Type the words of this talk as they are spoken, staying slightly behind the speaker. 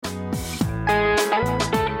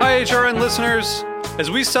HRN listeners.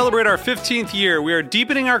 As we celebrate our 15th year, we are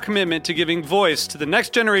deepening our commitment to giving voice to the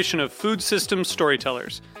next generation of food systems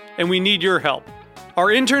storytellers, and we need your help. Our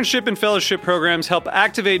internship and fellowship programs help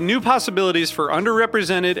activate new possibilities for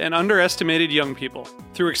underrepresented and underestimated young people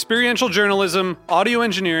through experiential journalism, audio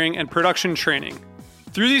engineering, and production training.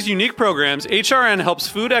 Through these unique programs, HRN helps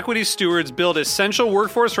food equity stewards build essential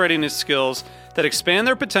workforce readiness skills that expand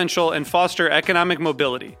their potential and foster economic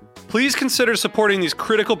mobility. Please consider supporting these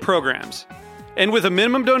critical programs. And with a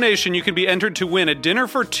minimum donation, you can be entered to win a dinner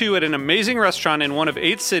for two at an amazing restaurant in one of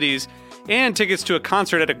 8 cities and tickets to a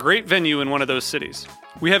concert at a great venue in one of those cities.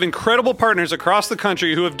 We have incredible partners across the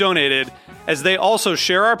country who have donated, as they also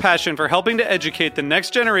share our passion for helping to educate the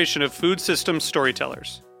next generation of food systems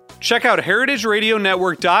storytellers. Check out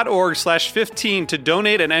heritageradionetwork.org/15 to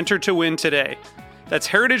donate and enter to win today. That's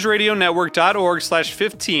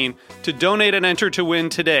heritageradionetwork.org/15 to donate and enter to win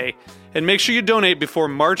today. And make sure you donate before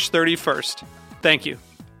March 31st. Thank you.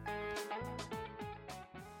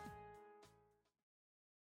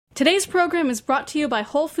 Today's program is brought to you by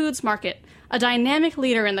Whole Foods Market, a dynamic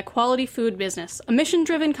leader in the quality food business, a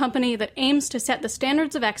mission-driven company that aims to set the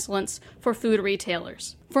standards of excellence for food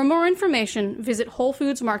retailers. For more information, visit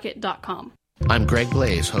WholeFoodsMarket.com. I'm Greg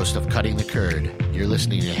Blaze, host of Cutting the Curd. You're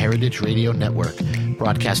listening to Heritage Radio Network,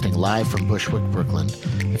 broadcasting live from Bushwick, Brooklyn.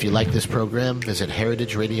 If you like this program, visit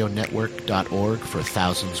heritageradionetwork.org for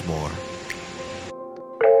thousands more.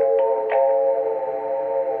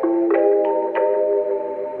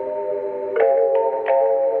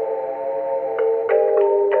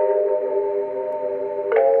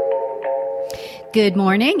 Good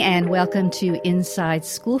morning and welcome to Inside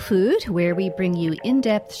School Food, where we bring you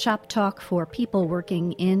in-depth shop talk for people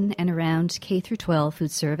working in and around K-12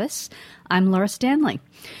 food service. I'm Laura Stanley.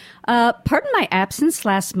 Pardon my absence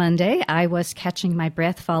last Monday. I was catching my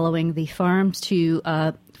breath following the Farm to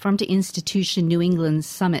Institution New England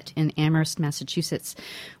Summit in Amherst, Massachusetts,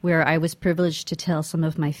 where I was privileged to tell some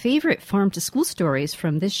of my favorite farm-to-school stories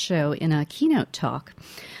from this show in a keynote talk.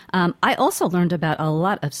 I also learned about a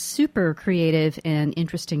lot of super creative and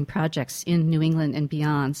interesting projects in New England and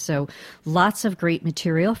beyond, so lots of great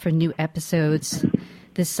material for new episodes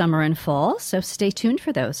this summer and fall, so stay tuned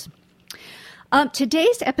for those.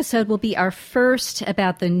 Today's episode will be our first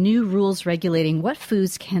about the new rules regulating what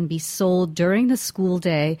foods can be sold during the school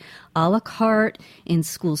day, a la carte, in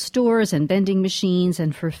school stores and vending machines,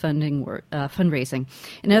 and for fundraising.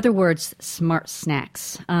 In other words, smart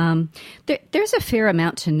snacks. There's a fair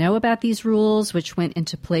amount to know about these rules, which went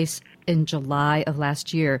into place in July of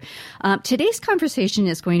last year. Today's conversation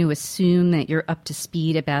is going to assume that you're up to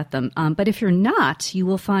speed about them. But if you're not, you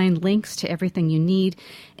will find links to everything you need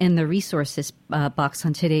in the resources box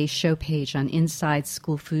on today's show page on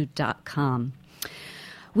InsideSchoolFood.com.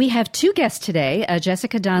 We have 2 guests today.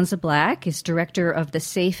 Jessica Donza Black is director of the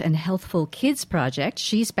Safe and Healthful Kids Project.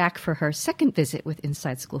 She's back for her second visit with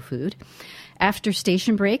Inside School Food. After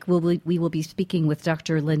station break, we will be speaking with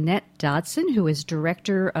Dr. Lynette Dodson, who is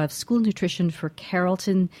director of school nutrition for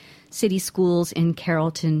Carrollton City Schools in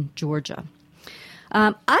Carrollton, Georgia.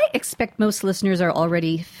 I expect most listeners are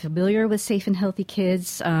already familiar with Safe and Healthy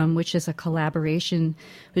Kids, which is a collaboration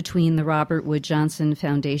between the Robert Wood Johnson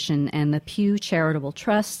Foundation and the Pew Charitable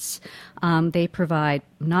Trusts. They provide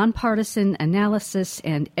nonpartisan analysis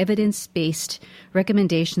and evidence-based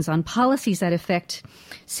recommendations on policies that affect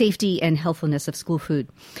safety and healthfulness of school food.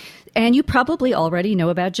 And you probably already know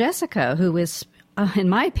about Jessica, who is in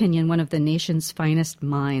my opinion, one of the nation's finest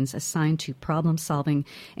minds assigned to problem solving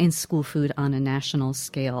in school food on a national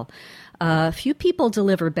scale. Few people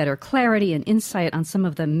deliver better clarity and insight on some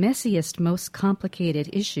of the messiest, most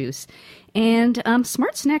complicated issues. And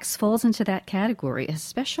Smart Snacks falls into that category,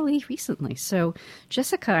 especially recently. So,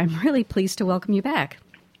 Jessica, I'm really pleased to welcome you back.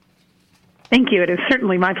 Thank you. It is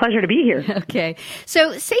certainly my pleasure to be here. Okay.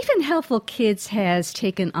 So Safe and Healthful Kids has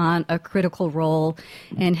taken on a critical role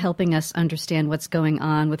in helping us understand what's going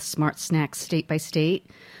on with smart snacks state by state.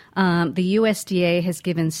 The USDA has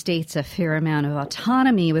given states a fair amount of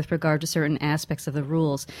autonomy with regard to certain aspects of the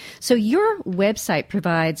rules. So your website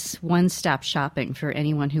provides one-stop shopping for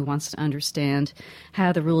anyone who wants to understand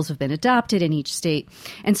how the rules have been adopted in each state.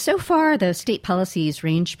 And so far, the state policies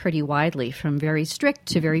range pretty widely, from very strict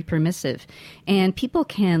to very permissive. And people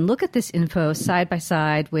can look at this info side by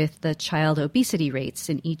side with the child obesity rates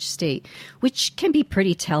in each state, which can be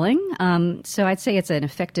pretty telling. So I'd say it's an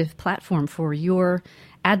effective platform for your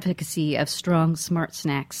advocacy of strong smart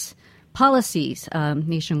snacks policies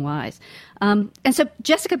nationwide. And so,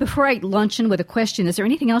 Jessica, before I launch in with a question, is there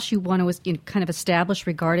anything else you want to kind of establish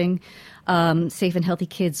regarding Safe and Healthy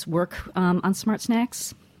Kids' work on smart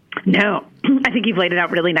snacks? No, I think you've laid it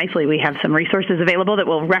out really nicely. We have some resources available that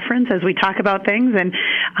we'll reference as we talk about things,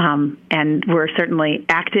 and we're certainly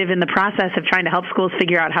active in the process of trying to help schools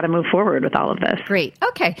figure out how to move forward with all of this. Great.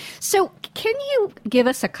 Okay. So can you give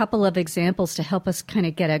us a couple of examples to help us kind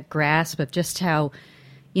of get a grasp of just how,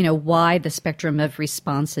 wide the spectrum of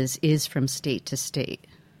responses is from state to state?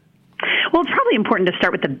 Well, it's probably important to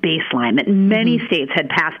start with the baseline that many states had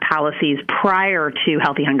passed policies prior to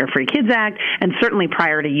Healthy Hunger Free Kids Act and certainly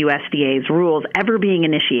prior to USDA's rules ever being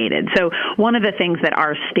initiated. So one of the things that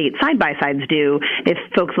our state side-by-sides do, if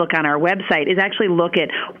folks look on our website, is actually look at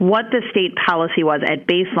what the state policy was at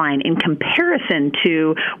baseline in comparison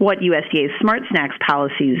to what USDA's Smart Snacks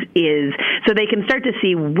policies is, so they can start to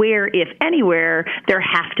see where, if anywhere, there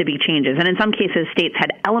have to be changes. And in some cases, states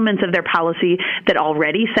had elements of their policy that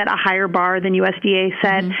already set a higher bar than USDA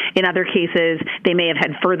set. In other cases, they may have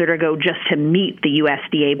had further to go just to meet the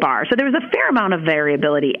USDA bar. So there was a fair amount of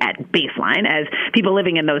variability at baseline, as people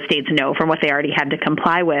living in those states know from what they already had to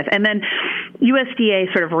comply with. And then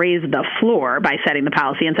USDA sort of raised the floor by setting the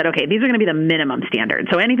policy and said, okay, these are going to be the minimum standards.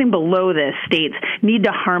 So anything below this, states need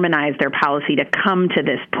to harmonize their policy to come to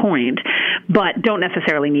this point, but don't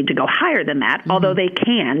necessarily need to go higher than that, although they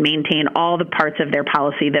can maintain all the parts of their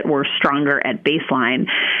policy that were stronger at baseline.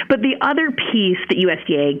 But the other piece that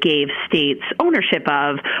USDA gave states ownership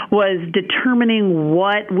of was determining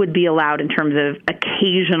what would be allowed in terms of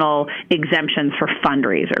occasional exemptions for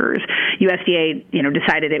fundraisers. USDA,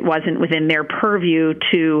 decided it wasn't within their purview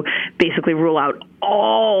to basically rule out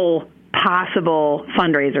all possible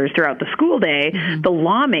fundraisers throughout the school day. The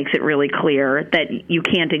law makes it really clear that you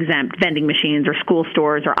can't exempt vending machines or school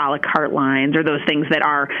stores or a la carte lines or those things that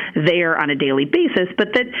are there on a daily basis,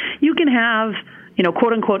 but that you can have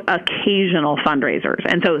quote unquote occasional fundraisers.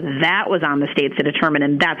 And so that was on the states to determine,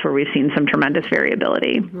 and that's where we've seen some tremendous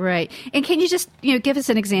variability. Right. And can you just, give us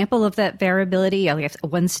an example of that variability? I guess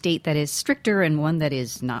one state that is stricter and one that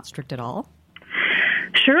is not strict at all?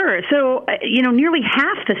 Sure. So, nearly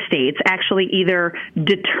half the states actually either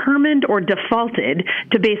determined or defaulted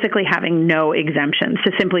to basically having no exemptions,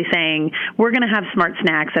 to simply saying, we're going to have Smart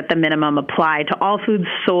Snacks at the minimum apply to all foods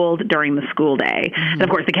sold during the school day. And of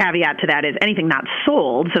course, the caveat to that is anything not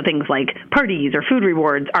sold, so things like parties or food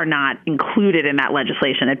rewards, are not included in that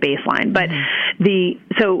legislation at baseline. But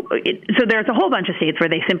so there's a whole bunch of states where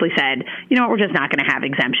they simply said, we're just not going to have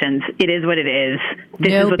exemptions. It is what it is.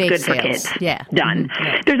 This is what's good for kids. Yeah. Done.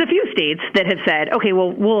 There's a few states that have said, okay,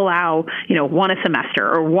 well, we'll allow, one a semester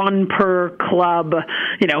or one per club,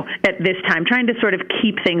 at this time, trying to sort of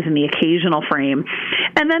keep things in the occasional frame.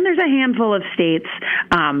 And then there's a handful of states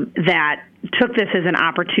that took this as an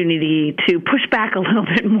opportunity to push back a little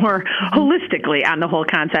bit more holistically on the whole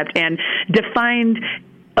concept and defined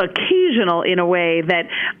occasional in a way that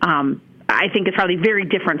I think it's probably very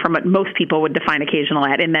different from what most people would define occasional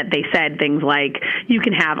at, in that they said things like you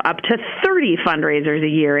can have up to 30 fundraisers a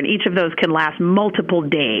year, and each of those can last multiple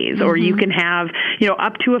days, or you can have,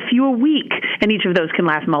 up to a few a week, and each of those can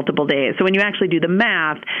last multiple days. So when you actually do the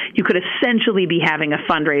math, you could essentially be having a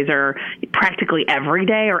fundraiser practically every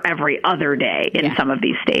day or every other day in some of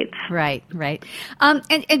these states. Right.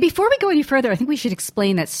 And before we go any further, I think we should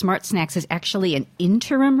explain that Smart Snacks is actually an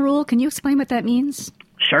interim rule. Can you explain what that means?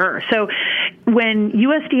 Sure. So when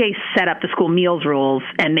USDA set up the school meals rules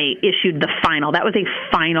and they issued the final, that was a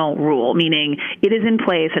final rule, meaning it is in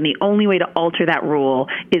place, and the only way to alter that rule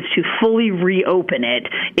is to fully reopen it,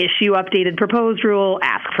 issue updated proposed rule,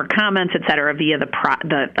 ask for comments, et cetera, via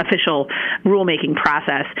the official rulemaking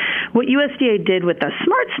process. What USDA did with the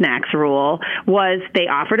Smart Snacks rule was they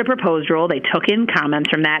offered a proposed rule, they took in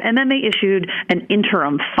comments from that, and then they issued an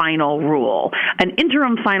interim final rule. An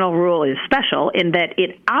interim final rule is special in that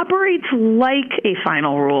it operates like a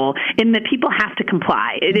final rule in that people have to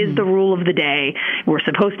comply. It is the rule of the day. We're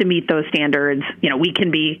supposed to meet those standards. We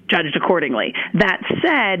can be judged accordingly. That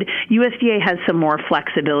said, USDA has some more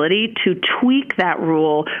flexibility to tweak that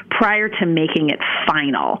rule prior to making it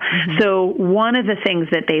final. So one of the things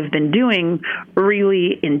that they've been doing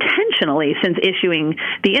really intentionally since issuing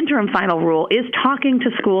the interim final rule is talking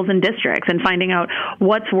to schools and districts and finding out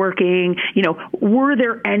what's working. Were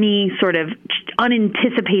there any sort of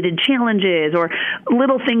unanticipated challenges or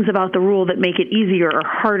little things about the rule that make it easier or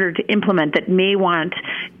harder to implement that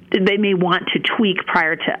they may want to tweak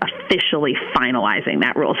prior to officially finalizing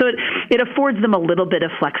that rule. So it affords them a little bit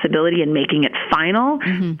of flexibility in making it final.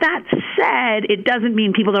 That said, it doesn't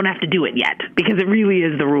mean people don't have to do it yet, because it really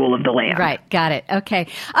is the rule of the land. Right. Got it. Okay.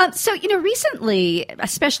 So, recently,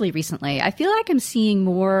 especially recently, I feel like I'm seeing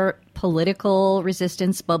more political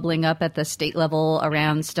resistance bubbling up at the state level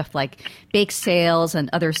around stuff like bake sales and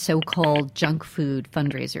other so-called junk food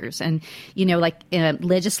fundraisers. And,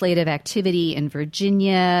 legislative activity in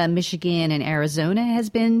Virginia, Michigan, and Arizona has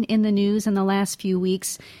been in the news in the last few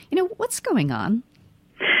weeks. What's going on?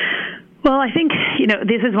 Well, I think,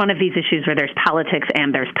 this is one of these issues where there's politics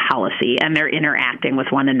and there's policy, and they're interacting with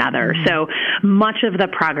one another. Mm-hmm. So much of the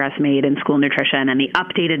progress made in school nutrition and the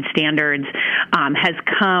updated standards has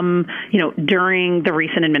come, during the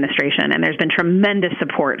recent administration, and there's been tremendous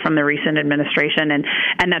support from the recent administration,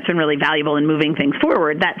 and that's been really valuable in moving things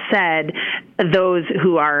forward. That said, those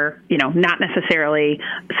who are, not necessarily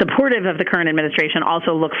supportive of the current administration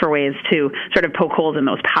also look for ways to sort of poke holes in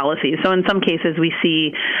those policies. So in some cases, we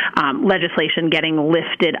see legislation getting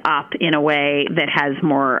lifted up in a way that has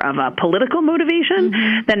more of a political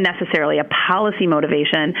motivation than necessarily a policy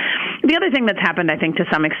motivation. The other thing that's happened, I think, to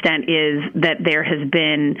some extent is that there has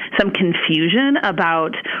been some confusion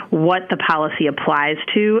about what the policy applies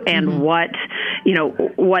to and what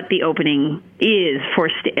the opening is for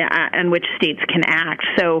and which states can act.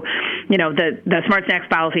 So, the Smart Snacks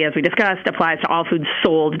policy, as we discussed, applies to all foods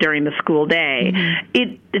sold during the school day.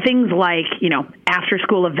 Things like,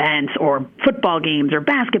 after-school events or football games or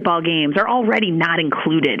basketball games are already not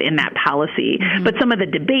included in that policy. But some of the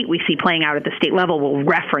debate we see playing out at the state level will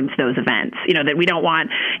reference those events, that we don't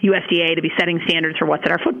want USDA to be setting standards for what's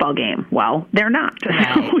at our football game. Well, they're not.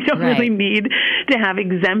 Right, we don't really need to have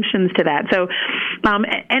exemptions to that. So,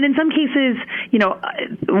 and in some cases,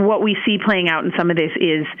 what we see playing out in some of this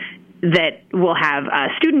is that we'll have a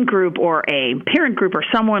student group or a parent group or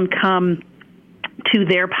someone come to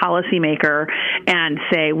their policymaker and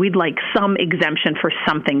say, we'd like some exemption for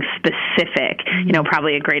something specific.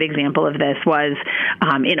 Probably a great example of this was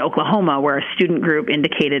in Oklahoma, where a student group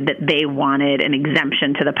indicated that they wanted an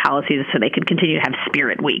exemption to the policies so they could continue to have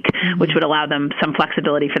Spirit Week, which would allow them some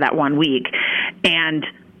flexibility for that 1 week. And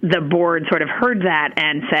the board sort of heard that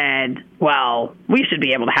and said, well, we should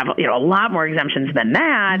be able to have a lot more exemptions than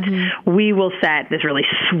that. We will set this really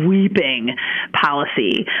sweeping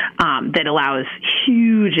policy that allows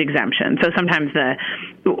huge exemptions. So sometimes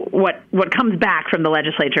what comes back from the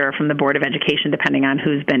legislature or from the Board of Education, depending on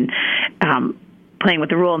who's been playing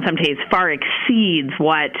with the rule, in some cases far exceeds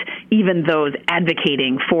what even those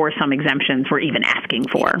advocating for some exemptions were even asking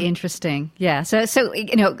for. Interesting. Yeah. So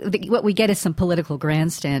what we get is some political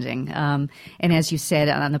grandstanding. And as you said,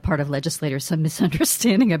 on the part of legislators, some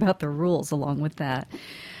misunderstanding about the rules along with that.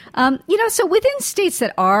 So within states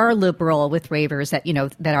that are liberal with waivers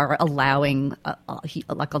that are allowing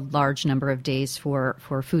like a large number of days for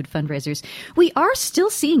food fundraisers, we are still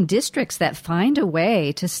seeing districts that find a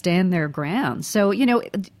way to stand their ground. So,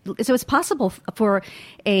 so it's possible for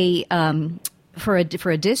a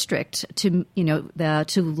district to,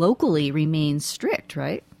 to locally remain strict,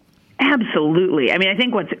 right? Absolutely. I mean, I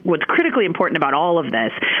think what's critically important about all of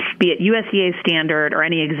this, be it USDA standard or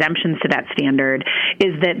any exemptions to that standard,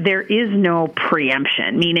 is that there is no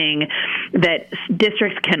preemption, meaning that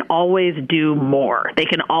districts can always do more. They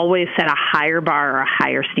can always set a higher bar or a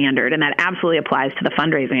higher standard, and that absolutely applies to the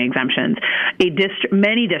fundraising exemptions.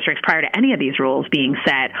 Many districts, prior to any of these rules being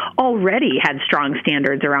set, already had strong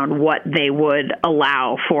standards around what they would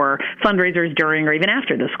allow for fundraisers during or even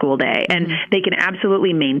after the school day, and they can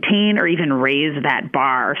absolutely maintain or even raise that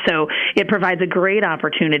bar. So it provides a great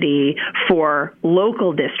opportunity for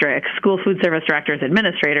local districts, school food service directors,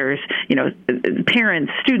 administrators,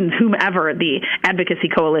 parents, students, whomever the advocacy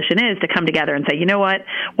coalition is, to come together and say,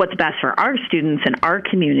 what's best for our students and our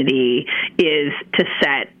community is to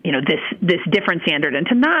set, this different standard and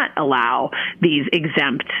to not allow these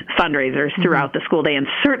exempt fundraisers throughout the school day, and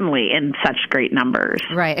certainly in such great numbers.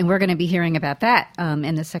 Right. And we're going to be hearing about that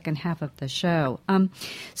in the second half of the show.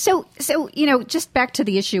 So, just back to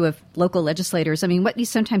the issue of local legislators, I mean, what you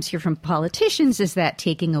sometimes hear from politicians is that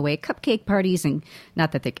taking away cupcake parties, and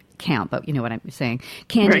not that they count, but you know what I'm saying,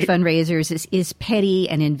 candy fundraisers is petty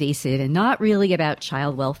and invasive and not really about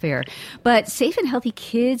child welfare. But Safe and Healthy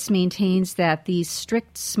Kids maintains that these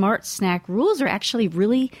strict smart snack rules are actually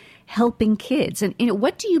really helping kids. And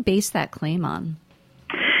what do you base that claim on?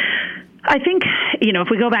 I think, if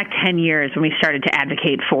we go back 10 years when we started to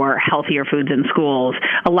advocate for healthier foods in schools,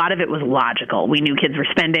 a lot of it was logical. We knew kids were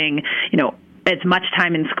spending, as much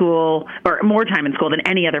time in school or more time in school than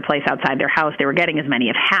any other place outside their house. They were getting as many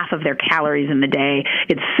as half of their calories in the day.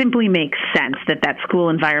 It simply makes sense that school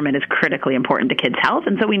environment is critically important to kids' health,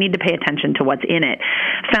 and so we need to pay attention to what's in it.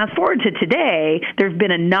 Fast forward to today, there's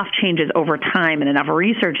been enough changes over time and enough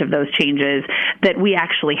research of those changes that we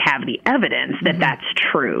actually have the evidence that that's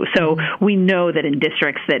true. So we know that in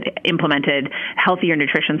districts that implemented healthier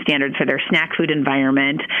nutrition standards for their snack food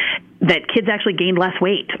environment, that kids actually gained less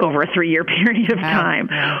weight over a 3-year period of time.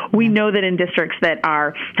 We know that in districts that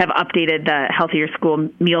have updated the healthier school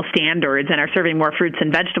meal standards and are serving more fruits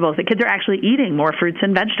and vegetables, that kids are actually eating more fruits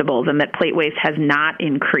and vegetables, and that plate waste has not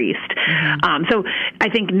increased. So I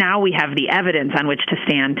think now we have the evidence on which to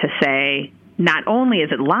stand to say, not only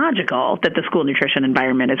is it logical that the school nutrition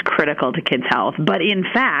environment is critical to kids' health, but in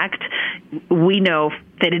fact, we know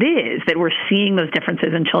that it is, that we're seeing those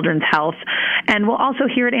differences in children's health. And we'll also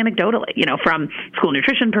hear it anecdotally, from school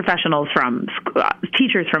nutrition professionals, from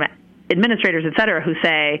teachers, from administrators, et cetera, who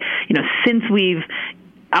say, since we've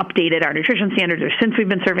updated our nutrition standards, or since we've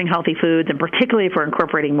been serving healthy foods, and particularly if we're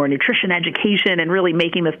incorporating more nutrition education and really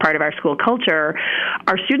making this part of our school culture,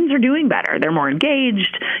 our students are doing better. They're more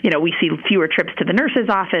engaged. We see fewer trips to the nurse's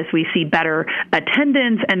office. We see better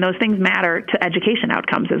attendance, and those things matter to education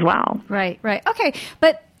outcomes as well. Right. Okay.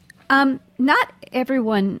 But not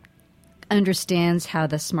everyone understands how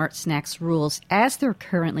the Smart Snacks rules, as they're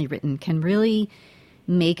currently written, can really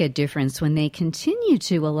make a difference when they continue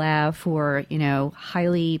to allow for,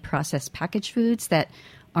 highly processed packaged foods that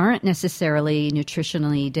aren't necessarily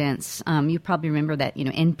nutritionally dense. You probably remember that,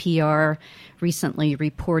 NPR recently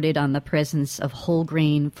reported on the presence of whole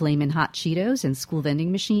grain Flamin' Hot Cheetos in school vending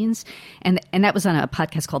machines. And that was on a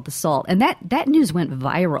podcast called The Salt. And that news went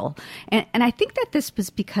viral. And I think that this was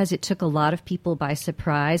because it took a lot of people by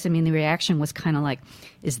surprise. I mean, the reaction was kind of like,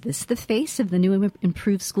 is this the face of the new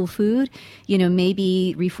improved school food?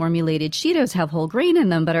 Maybe reformulated Cheetos have whole grain in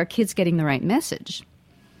them, but are kids getting the right message?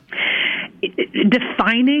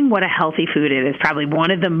 Defining what a healthy food is probably one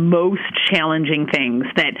of the most challenging things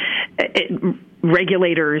that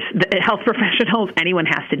regulators, health professionals, anyone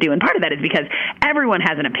has to do. And part of that is because everyone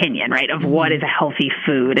has an opinion, right, of what is a healthy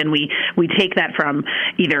food. And we take that from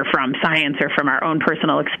either from science or from our own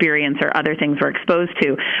personal experience or other things we're exposed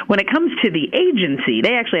to. When it comes to the agency,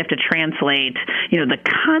 they actually have to translate, the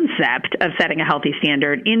concept of setting a healthy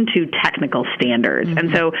standard into technical standards. And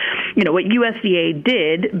so, what USDA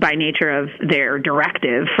did by nature of their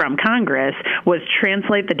directive from Congress was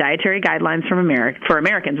translate the dietary guidelines for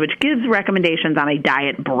Americans, which gives recommendations on a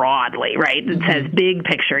diet broadly, right? It says big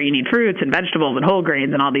picture, you need fruits and vegetables and whole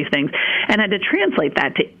grains and all these things, and had to translate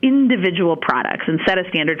that to individual products and set a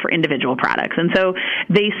standard for individual products. And so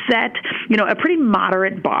they set, a pretty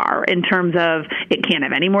moderate bar in terms of it can't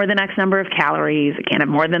have any more than X number of calories, it can't have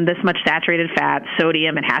more than this much saturated fat,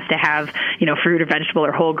 sodium, it has to have, fruit or vegetable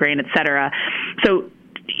or whole grain, et cetera. So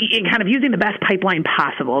in kind of using the best pipeline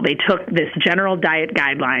possible, they took this general diet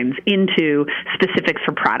guidelines into specifics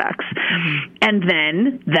for products. And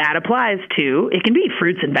then that applies to, it can be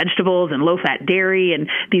fruits and vegetables and low-fat dairy and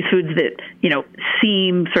these foods that,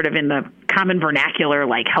 seem sort of in the common vernacular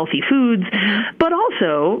like healthy foods. But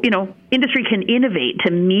also, industry can innovate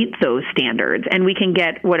to meet those standards, and we can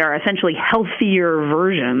get what are essentially healthier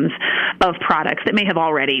versions of products that may have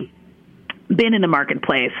already been in the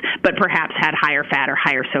marketplace, but perhaps had higher fat or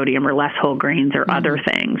higher sodium or less whole grains or other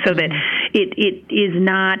things, so that it is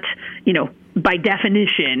not, by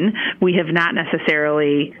definition, we have not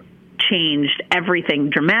necessarily changed everything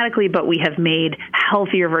dramatically, but we have made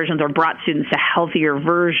healthier versions or brought students to healthier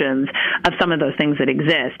versions of some of those things that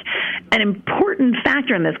exist. An important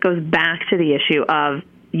factor in this goes back to the issue of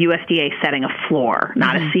USDA setting a floor,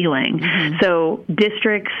 not a ceiling. So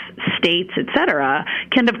districts, states, et cetera,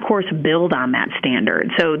 can, of course, build on that standard.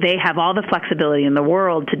 So they have all the flexibility in the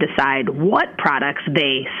world to decide what products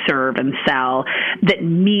they serve and sell that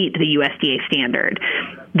meet the USDA standard.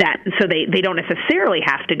 So they don't necessarily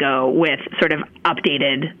have to go with sort of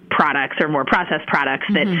updated products or more processed products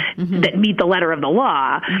that meet the letter of the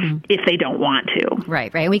law if they don't want to. Right.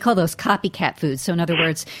 And we call those copycat foods. So in other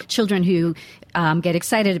words, children who get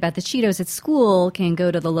excited about the Cheetos at school can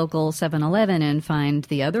go to the local 7-Eleven and find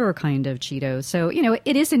the other kind of Cheetos. So,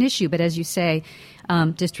 it is an issue, but as you say,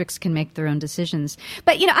 districts can make their own decisions.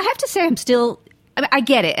 But, I have to say I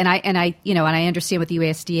get it, and I understand what the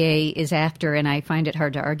USDA is after, and I find it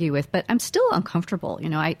hard to argue with, but I'm still uncomfortable.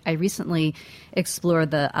 I recently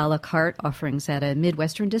explored the a la carte offerings at a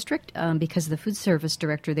Midwestern district because the food service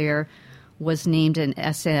director there was named an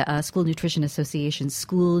School Nutrition Association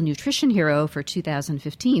School Nutrition Hero for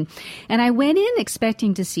 2015. And I went in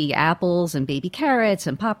expecting to see apples and baby carrots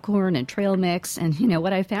and popcorn and trail mix. And,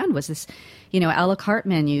 what I found was this, a la carte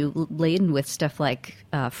menu laden with stuff like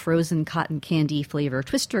frozen cotton candy flavor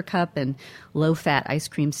Twister cup and low-fat ice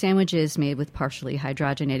cream sandwiches made with partially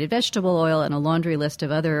hydrogenated vegetable oil and a laundry list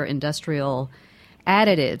of other industrial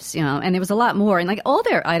additives, and there was a lot more. And all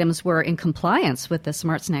their items were in compliance with the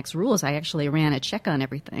Smart Snacks rules. I actually ran a check on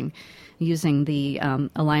everything using the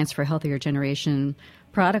Alliance for Healthier Generation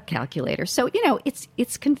product calculator. So,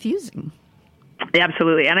 it's confusing.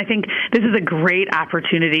 Absolutely. And I think this is a great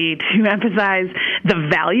opportunity to emphasize the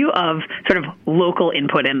value of sort of local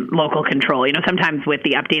input and local control. Sometimes with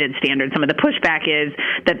the updated standards, some of the pushback is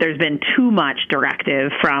that there's been too much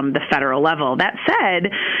directive from the federal level. That said,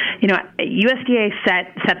 USDA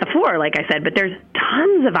set the floor, like I said, but there's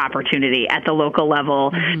tons of opportunity at the local level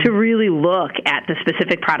to really look at the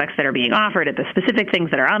specific products that are being offered, at the specific things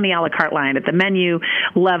that are on the a la carte line, at the menu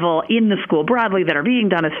level in the school broadly that are being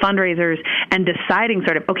done as fundraisers, and deciding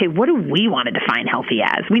sort of, okay, what do we want to define healthy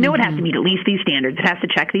as? We know it has to meet at least these standards. It has to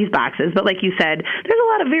check these boxes. But like you said, there's a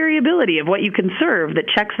lot of variability of what you can serve that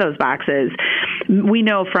checks those boxes. We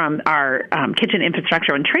know from our kitchen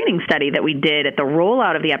infrastructure and training study that we did at the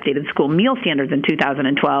rollout of the updated school meal standards in 2012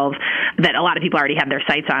 that a lot of people already have their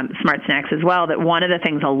sights on Smart Snacks as well, that one of the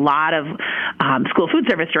things a lot of school food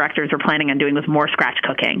service directors were planning on doing was more scratch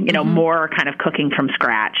cooking, more kind of cooking from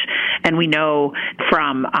scratch. And we know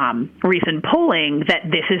from recent polling that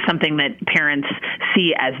this is something that parents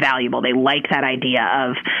see as valuable. They like that idea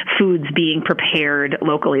of foods being prepared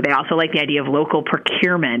locally. They also like the idea of local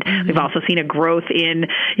procurement. We've also seen a growth in,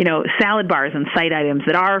 salad bars and side items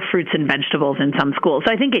that are fruits and vegetables in some schools.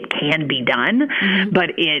 So I think it can be done,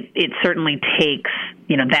 but it certainly takes,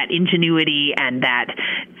 that ingenuity and that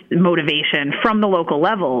motivation from the local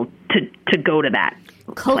level to go to that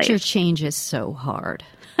Culture place. change is so hard.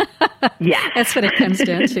 Yeah. That's what it comes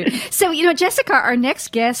down to. So, Jessica, our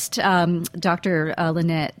next guest, Dr.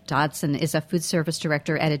 Lynette Dodson, is a food service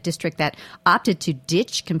director at a district that opted to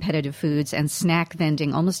ditch competitive foods and snack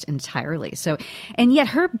vending almost entirely. So, and yet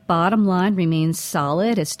her bottom line remains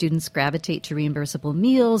solid as students gravitate to reimbursable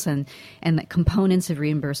meals and the components of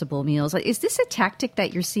reimbursable meals. Is this a tactic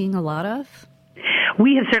that you're seeing a lot of?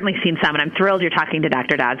 We have certainly seen some, and I'm thrilled you're talking to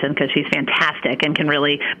Dr. Dodson because she's fantastic and can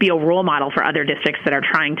really be a role model for other districts that are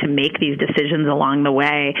trying to make these decisions along the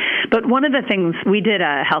way. But one of the things, we did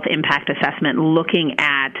a health impact assessment looking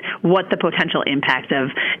at what the potential impact of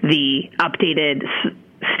the updated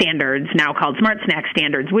standards, now called Smart Snack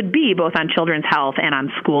standards, would be both on children's health and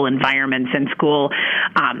on school environments and school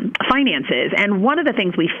finances. And one of the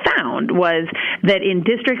things we found was that in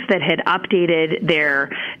districts that had updated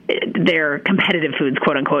their competitive foods,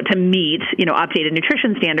 quote unquote, to meet, updated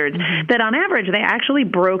nutrition standards, that on average they actually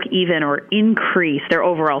broke even or increased their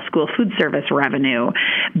overall school food service revenue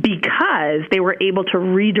because they were able to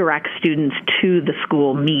redirect students to the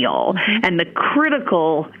school meal. And the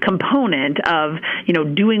critical component of,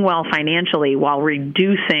 doing well financially while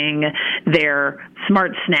reducing their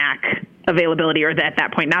Smart Snack availability, or at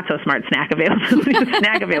that point not so smart snack availability,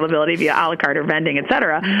 snack availability via a la carte or vending, et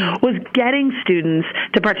cetera, was getting students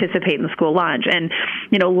to participate in the school lunch. And,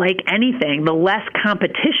 like anything, the less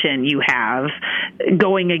competition you have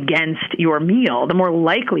going against your meal, the more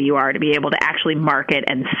likely you are to be able to actually market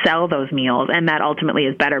and sell those meals. And that ultimately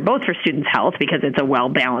is better both for students' health because it's a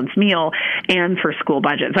well-balanced meal and for school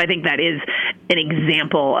budget. So I think that is an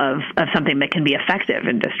example of something that can be effective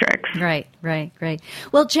in districts. Right.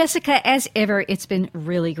 Well, Jessica, as ever, it's been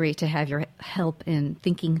really great to have your help in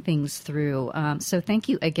thinking things through. So thank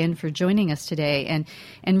you again for joining us today.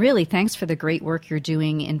 And really, thanks for the great work you're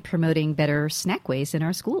doing in promoting better snack ways in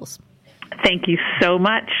our schools. Thank you so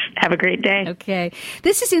much. Have a great day. Okay.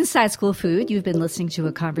 This is Inside School Food. You've been listening to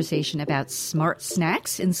a conversation about smart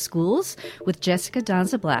snacks in schools with Jessica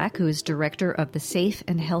Donza-Black, who is director of the Safe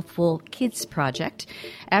and Healthful Kids Project.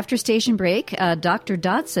 After station break, Dr.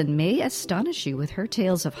 Dodson may astonish you with her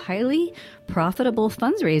tales of highly profitable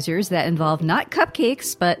fundraisers that involve not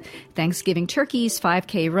cupcakes, but Thanksgiving turkeys,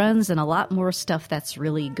 5K runs, and a lot more stuff that's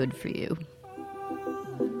really good for you.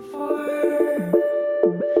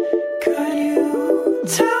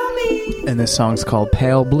 Tell me. And this song's called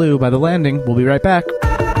Pale Blue by The Landing. We'll be right back.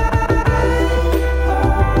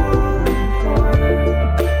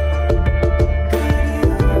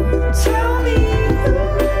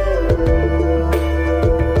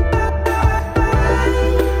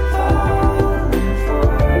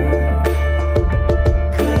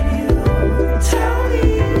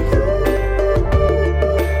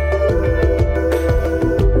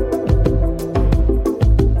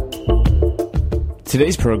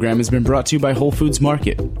 Today's program has been brought to you by Whole Foods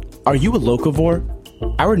Market. Are you a locavore?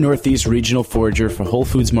 Our Northeast regional forager for Whole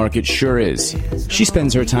Foods Market sure is. She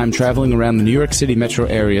spends her time traveling around the New York City metro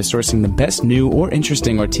area sourcing the best new or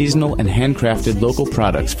interesting artisanal and handcrafted local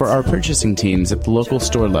products for our purchasing teams at the local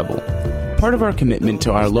store level. Part of our commitment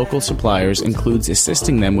to our local suppliers includes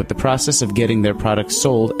assisting them with the process of getting their products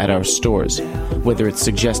sold at our stores. Whether it's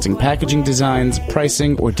suggesting packaging designs,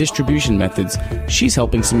 pricing, or distribution methods, she's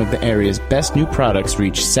helping some of the area's best new products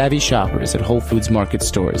reach savvy shoppers at Whole Foods Market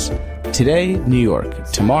stores. Today, New York.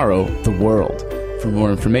 Tomorrow, the world. For more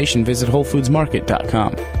information, visit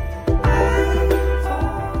WholeFoodsMarket.com.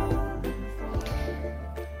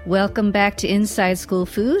 Welcome back to Inside School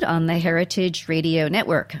Food on the Heritage Radio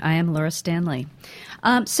Network. I am Laura Stanley.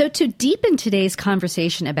 So to deepen today's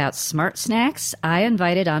conversation about smart snacks, I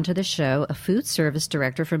invited onto the show a food service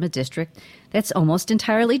director from a district that's almost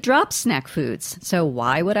entirely drops snack foods. So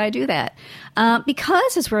why would I do that?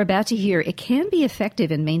 Because, as we're about to hear, it can be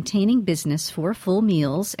effective in maintaining business for full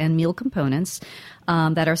meals and meal components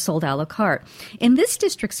that are sold a la carte. In this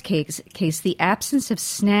district's case, the absence of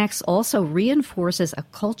snacks also reinforces a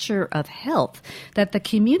culture of health that the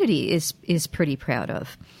community is pretty proud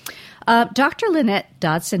of. Dr. Lynette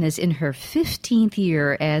Dodson is in her 15th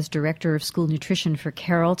year as Director of School Nutrition for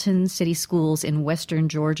Carrollton City Schools in Western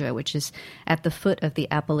Georgia, which is at the foot of the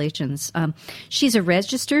Appalachians. She's a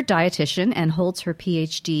registered dietitian and holds her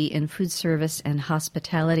PhD in food service and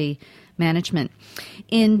hospitality management.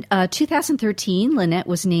 In 2013, Lynette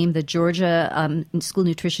was named the Georgia School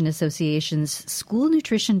Nutrition Association's School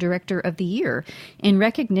Nutrition Director of the Year in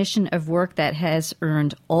recognition of work that has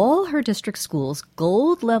earned all her district schools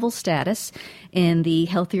gold-level status in the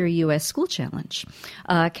Healthier U.S. School Challenge.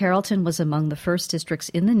 Carrollton was among the first districts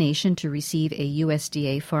in the nation to receive a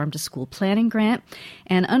USDA Farm-to-School Planning Grant,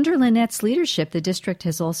 and under Lynette's leadership, the district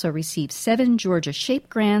has also received 7 Georgia SHAPE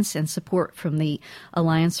grants and support from the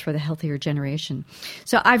Alliance for the Healthier Generation.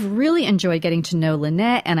 So I've really enjoyed getting to know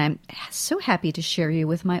Lynette, and I'm so happy to share you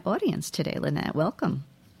with my audience today. Lynette, welcome.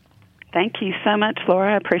 Thank you so much,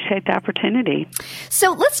 Laura. I appreciate the opportunity.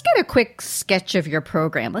 So let's get a quick sketch of your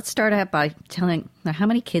program. Let's start out by telling, how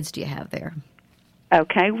many kids do you have there?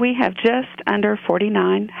 Okay, we have just under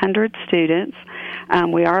 4,900 students.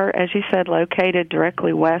 We are, as you said, located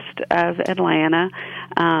directly west of Atlanta,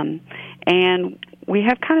 and we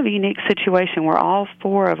have kind of a unique situation where all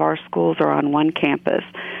 4 of our schools are on one campus.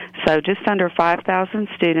 So just under 5,000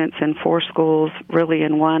 students in 4 schools, really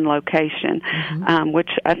in one location,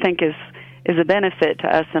 which I think is a benefit to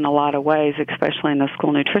us in a lot of ways, especially in the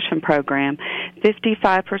school nutrition program.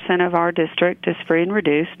 55% of our district is free and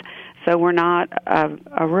reduced. So we're not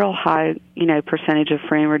a real high, percentage of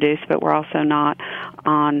free and reduced, but we're also not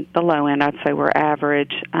on the low end. I'd say we're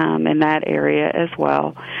average in that area as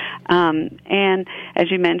well. And as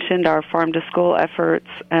you mentioned, our farm-to-school efforts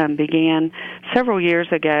began several years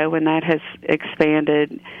ago, and that has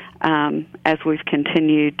expanded as we've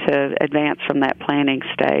continued to advance from that planning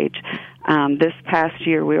stage. This past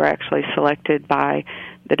year, we were actually selected by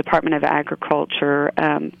the Department of Agriculture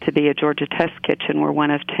to be a Georgia Test Kitchen. We're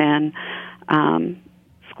one of 10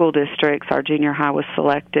 school districts. Our junior high was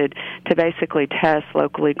selected to basically test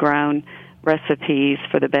locally grown recipes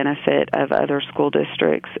for the benefit of other school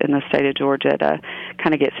districts in the state of Georgia to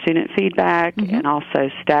kind of get student feedback and also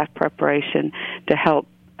staff preparation to help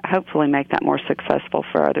hopefully make that more successful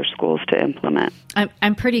for other schools to implement.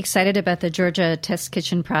 I'm pretty excited about the Georgia Test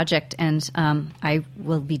Kitchen project, and I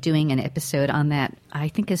will be doing an episode on that, I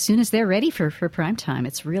think, as soon as they're ready for prime time.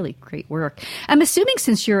 It's really great work. I'm assuming,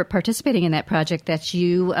 since you're participating in that project, that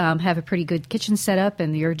you have a pretty good kitchen set up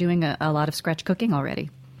and you're doing a lot of scratch cooking already.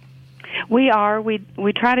 We are. We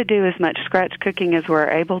try to do as much scratch cooking as we're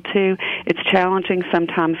able to. It's challenging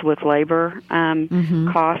sometimes with labor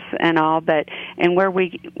costs and all, but where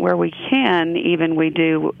we can, even we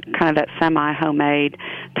do kind of that semi-homemade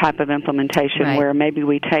type of implementation where maybe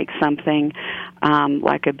we take something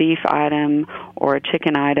like a beef item or a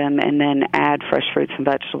chicken item and then add fresh fruits and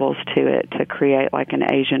vegetables to it to create like an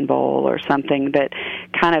Asian bowl or something that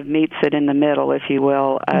kind of meets it in the middle, if you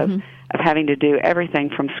will, of having to do everything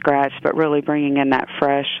from scratch, but really bringing in that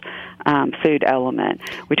fresh food element.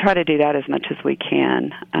 We try to do that as much as we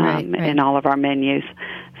can in all of our menus.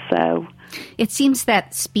 So it seems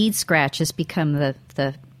that speed scratch has become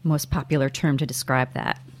the most popular term to describe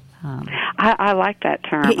that. I like that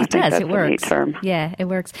term. It does. It works. A neat term. Yeah, it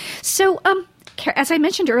works. So, as I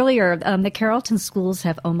mentioned earlier, the Carrollton schools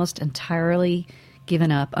have almost entirely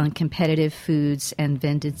given up on competitive foods and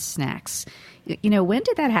vended snacks. When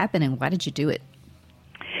did that happen, and why did you do it?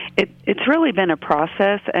 It's really been a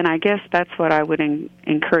process, and I guess that's what I would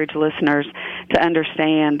encourage listeners to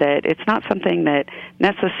understand that it's not something that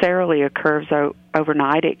necessarily occurs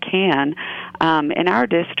overnight. It can. In our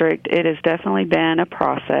district, it has definitely been a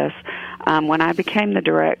process. When I became the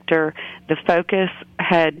director, the focus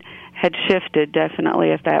had shifted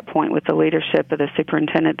definitely at that point with the leadership of the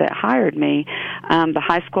superintendent that hired me. The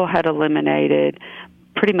high school had eliminated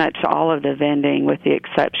pretty much all of the vending with the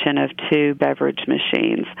exception of 2 beverage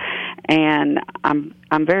machines. And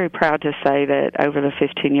I'm very proud to say that over the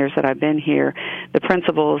 15 years that I've been here, the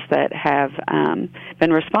principals that have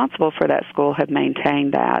been responsible for that school have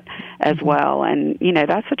maintained that as well. And,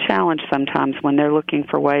 that's a challenge sometimes when they're looking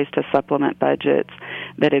for ways to supplement budgets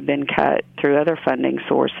that have been cut through other funding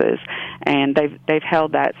sources. And they've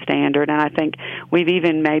held that standard. And I think we've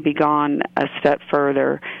even maybe gone a step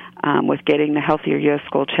further with getting the Healthier U.S.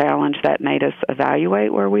 School Challenge. That made us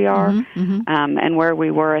evaluate where we are and where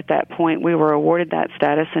we were at that point. We were awarded that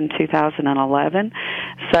status in 2011.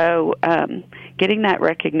 So getting that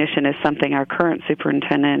recognition is something our current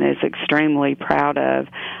superintendent is extremely proud of,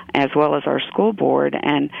 as well as our school board.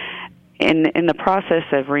 And in the process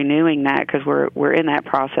of renewing that, because we're in that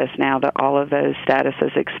process now, that all of those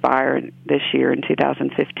statuses expire this year in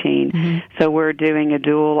 2015. So we're doing a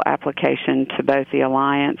dual application to both the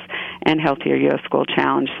Alliance and Healthier U.S. School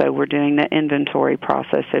Challenge. So we're doing the inventory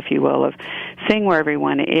process, if you will, of seeing where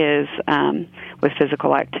everyone is with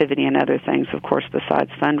physical activity and other things, of course,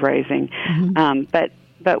 besides fundraising.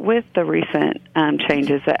 But with the recent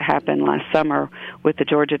changes that happened last summer with the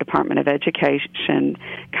Georgia Department of Education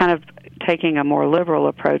kind of taking a more liberal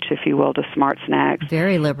approach, if you will, to smart snacks.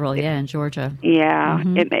 Very liberal, in Georgia. Yeah.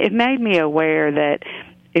 It made me aware that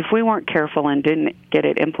if we weren't careful and didn't get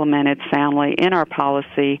it implemented soundly in our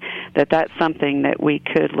policy, that's something that we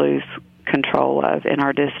could lose control of in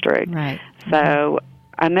our district. Right. So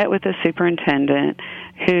I met with the superintendent,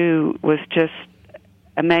 who was just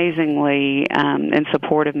amazingly in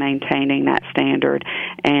support of maintaining that standard,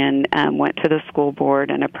 and went to the school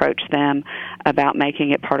board and approached them about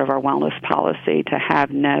making it part of our wellness policy to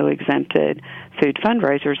have no exempted food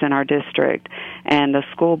fundraisers in our district. And the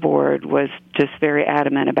school board was just very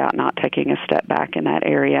adamant about not taking a step back in that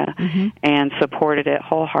area and supported it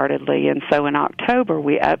wholeheartedly. And so in October,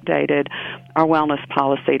 we updated our wellness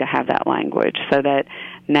policy to have that language, so that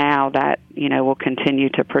now that, we'll continue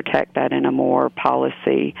to protect that in a more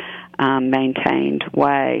policy maintained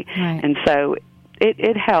way. Right. And so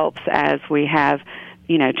it helps as we have,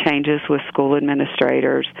 changes with school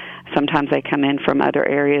administrators. Sometimes they come in from other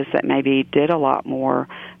areas that maybe did a lot more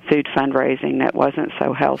food fundraising that wasn't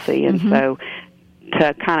so healthy. And so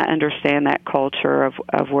to kind of understand that culture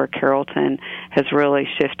of where Carrollton has really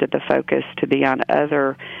shifted the focus to be on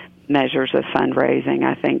other measures of fundraising,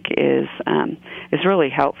 I think is really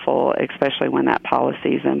helpful, especially when that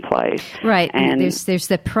policy is in place. Right, and there's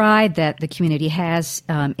the pride that the community has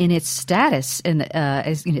in its status, in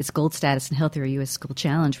its gold status in Healthier U.S. School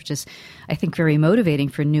Challenge, which is, I think, very motivating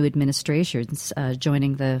for new administrations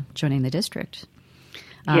joining the district.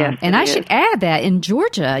 Yes, and I should add that in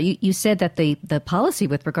Georgia, you said that the policy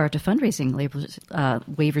with regard to fundraising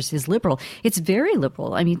waivers is liberal. It's very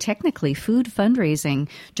liberal. I mean, technically, food fundraising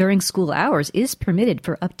during school hours is permitted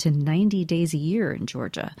for up to 90 days a year in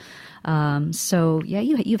Georgia. So,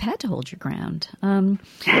 you've had to hold your ground.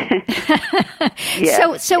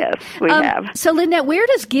 Yes, we have. So, Lynette, where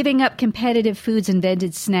does giving up competitive foods and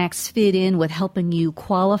vended snacks fit in with helping you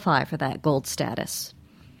qualify for that gold status?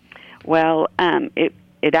 Well,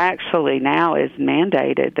 it actually now is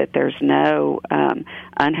mandated that there's no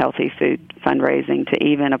unhealthy food fundraising to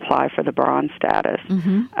even apply for the bronze status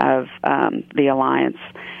of the Alliance.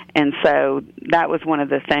 And so that was one of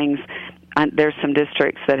the things. There's some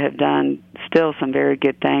districts that have done still some very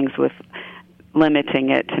good things with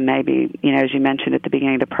limiting it to maybe, as you mentioned at the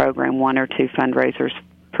beginning of the program, 1 or 2 fundraisers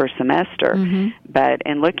per semester. But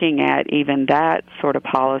in looking at even that sort of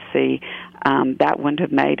policy, that wouldn't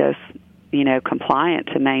have made us compliant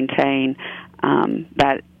to maintain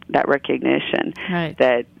that recognition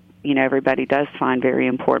that everybody does find very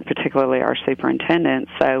important, particularly our superintendent.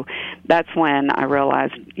 So that's when I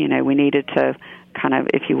realized we needed to kind of,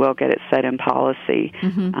 if you will, get it set in policy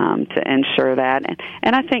to ensure that.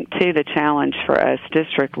 And I think too the challenge for us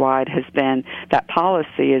district-wide has been that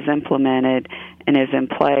policy is implemented and is in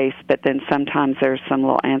place, but then sometimes there's some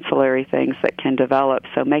little ancillary things that can develop.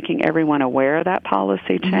 So making everyone aware of that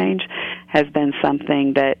policy change has been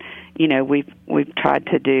something that, we've tried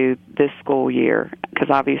to do this school year, because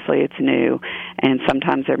obviously it's new, and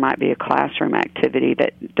sometimes there might be a classroom activity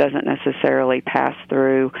that doesn't necessarily pass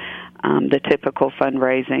through the typical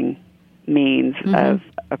fundraising means of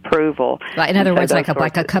approval. Right. In other words, like a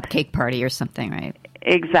cupcake party or something, right?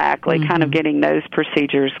 Exactly, kind of getting those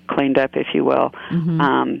procedures cleaned up, if you will.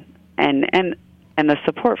 And the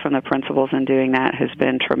support from the principals in doing that has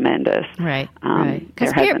been tremendous. Right.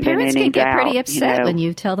 Because parents can get pretty upset when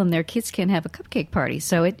you tell them their kids can't have a cupcake party.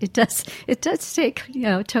 So it does take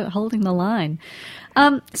to holding the line.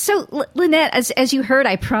 So Lynette, as you heard,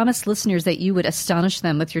 I promised listeners that you would astonish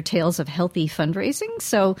them with your tales of healthy fundraising.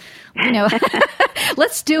 So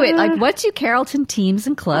let's do it. Like, what do Carrollton teams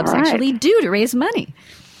and clubs actually do to raise money?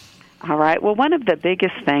 All right. Well, one of the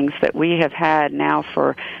biggest things that we have had now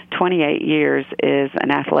for 28 years is an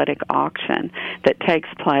athletic auction that takes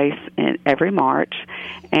place every March,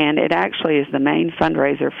 and it actually is the main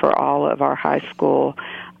fundraiser for all of our high school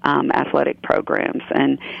athletic programs.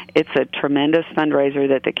 And it's a tremendous fundraiser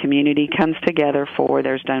that the community comes together for.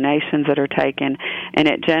 There's donations that are taken, and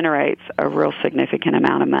it generates a real significant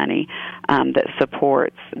amount of money that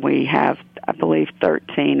supports. We have, I believe,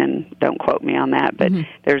 13, and don't quote me on that, but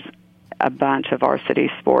there's a bunch of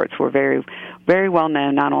varsity sports. We're very, very well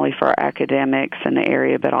known not only for our academics in the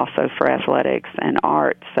area, but also for athletics and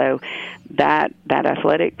art. So that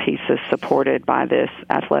athletic piece is supported by this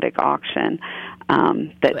athletic auction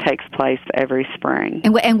that takes place every spring.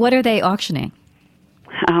 And what are they auctioning?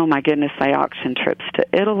 Oh, my goodness, they auction trips to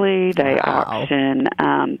Italy. They auction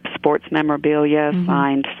sports memorabilia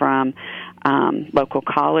signed from local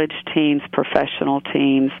college teams, professional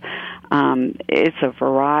teams. It's a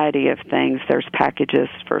variety of things. There's packages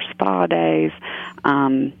for spa days,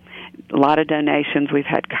 a lot of donations. We've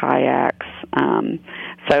had kayaks.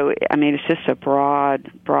 So, I mean, it's just a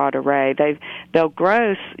broad array. They'll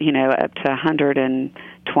gross, up to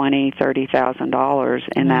 $120,000-$30,000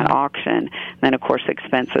 in that auction. And then, of course,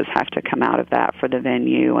 expenses have to come out of that for the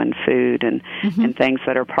venue and food and things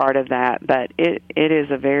that are part of that. But it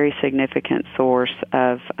is a very significant source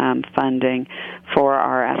of funding for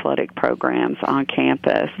our athletic programs on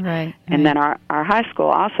campus. Right. And then our high school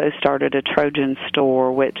also started a Trojan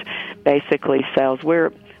store, which basically sells.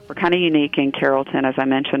 We're kind of unique in Carrollton. As I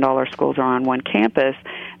mentioned, all our schools are on one campus.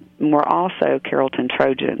 And we're also Carrollton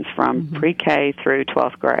Trojans from pre-K through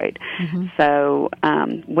 12th grade. So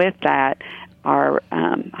with that, our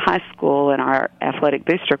high school and our athletic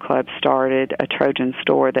booster club started a Trojan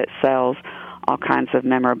store that sells all kinds of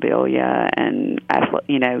memorabilia and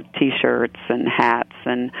T-shirts and hats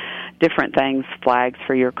and different things, flags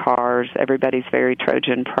for your cars. Everybody's very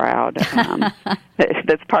Trojan proud.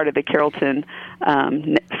 That's part of the Carrollton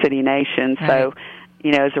City Nation. Right. So,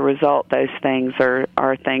 as a result, those things are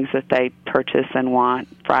things that they purchase and want.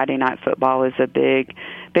 Friday night football is a big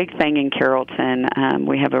thing in Carrollton.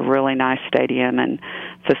 We have a really nice stadium and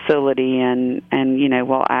facility, and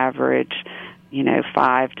we'll average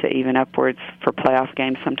 5 to even upwards for playoff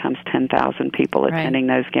games, sometimes 10,000 people attending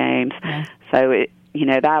those games. Yeah. So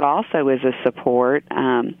that also is a support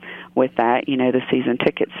with that, the season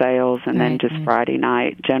ticket sales, and then just Friday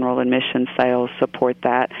night general admission sales support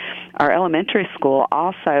that. Our elementary school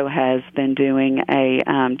also has been doing a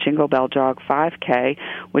Jingle Bell Jog 5K,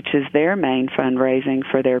 which is their main fundraising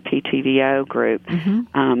for their PTVO group.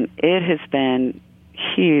 It has been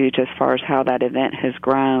huge as far as how that event has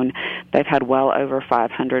grown. They've had well over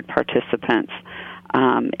 500 participants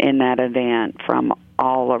in that event from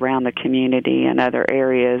all around the community and other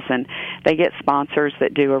areas, and they get sponsors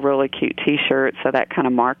that do a really cute T-shirt, so that kind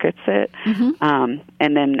of markets it. And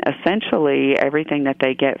then essentially everything that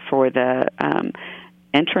they get for the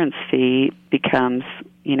entrance fee becomes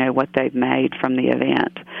what they've made from the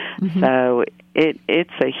event. So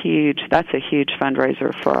that's a huge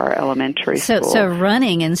fundraiser for our elementary school. So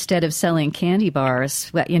running instead of selling candy bars,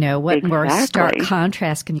 what more stark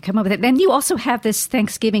contrast can you come up with? Then you also have this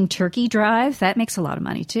Thanksgiving turkey drive. That makes a lot of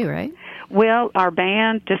money too, right? Well, our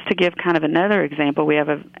band, just to give kind of another example, we have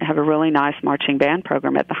a really nice marching band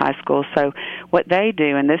program at the high school. So what they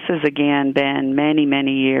do, and this has again been many,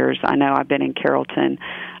 many years. I know I've been in Carrollton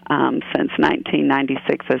since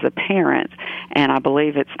 1996 as a parent, and I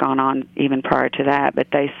believe it's gone on even prior to that, but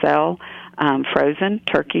they sell frozen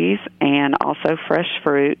turkeys and also fresh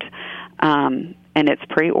fruit, and it's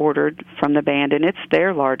pre-ordered from the band, and it's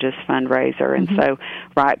their largest fundraiser. And so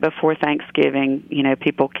right before Thanksgiving,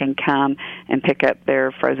 people can come and pick up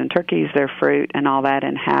their frozen turkeys, their fruit, and all that,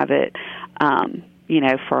 and have it,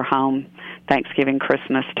 for home Thanksgiving,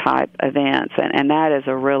 Christmas type events, and that is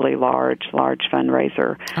a really large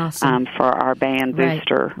fundraiser. Awesome. For our band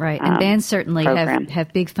booster. Right. And bands certainly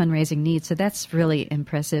have big fundraising needs, so that's really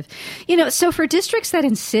impressive. So for districts that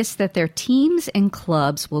insist that their teams and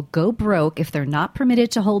clubs will go broke if they're not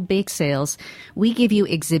permitted to hold bake sales, we give you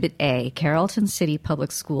Exhibit A, Carrollton City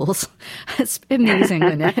Public Schools. It's amazing,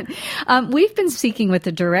 Lynette. We've been speaking with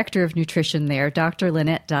the Director of Nutrition there, Dr.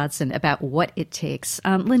 Lynette Dodson, about what it takes.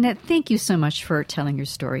 Lynette, thank you so much for telling your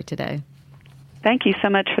story today. Thank you so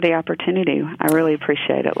much for the opportunity. I really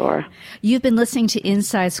appreciate it, Laura. You've been listening to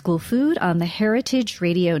Inside School Food on the Heritage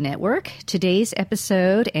Radio Network. Today's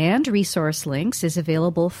episode and resource links is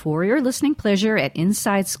available for your listening pleasure at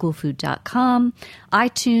InsideSchoolFood.com,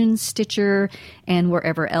 iTunes, Stitcher, and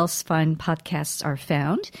wherever else fine podcasts are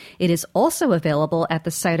found. It is also available at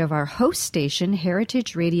the site of our host station,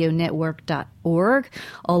 heritageradionetwork.org,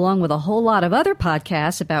 along with a whole lot of other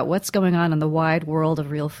podcasts about what's going on in the wide world of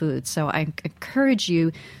real food. So I encourage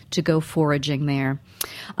you to go foraging there.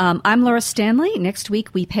 I'm Laura Stanley. Next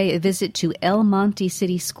week, we pay a visit to El Monte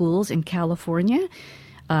City Schools in California.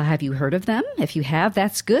 Have you heard of them? If you have,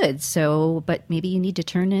 that's good. But maybe you need to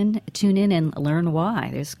tune in and learn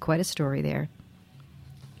why. There's quite a story there.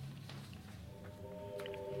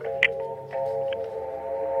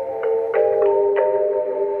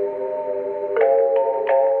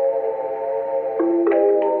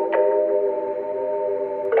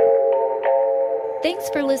 Thanks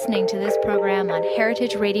for listening to this program on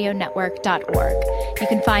heritageradionetwork.org. You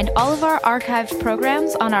can find all of our archived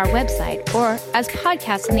programs on our website or as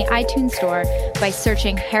podcasts in the iTunes Store by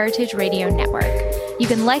searching Heritage Radio Network. You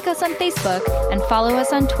can like us on Facebook and follow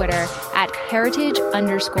us on Twitter at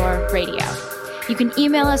 @heritage_radio. You can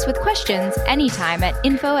email us with questions anytime at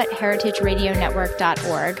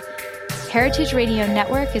info@heritageradionetwork.org. Heritage Radio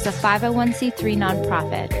Network is a 501c3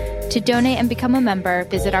 nonprofit. To donate and become a member,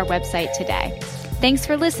 visit our website today. Thanks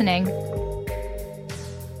for listening.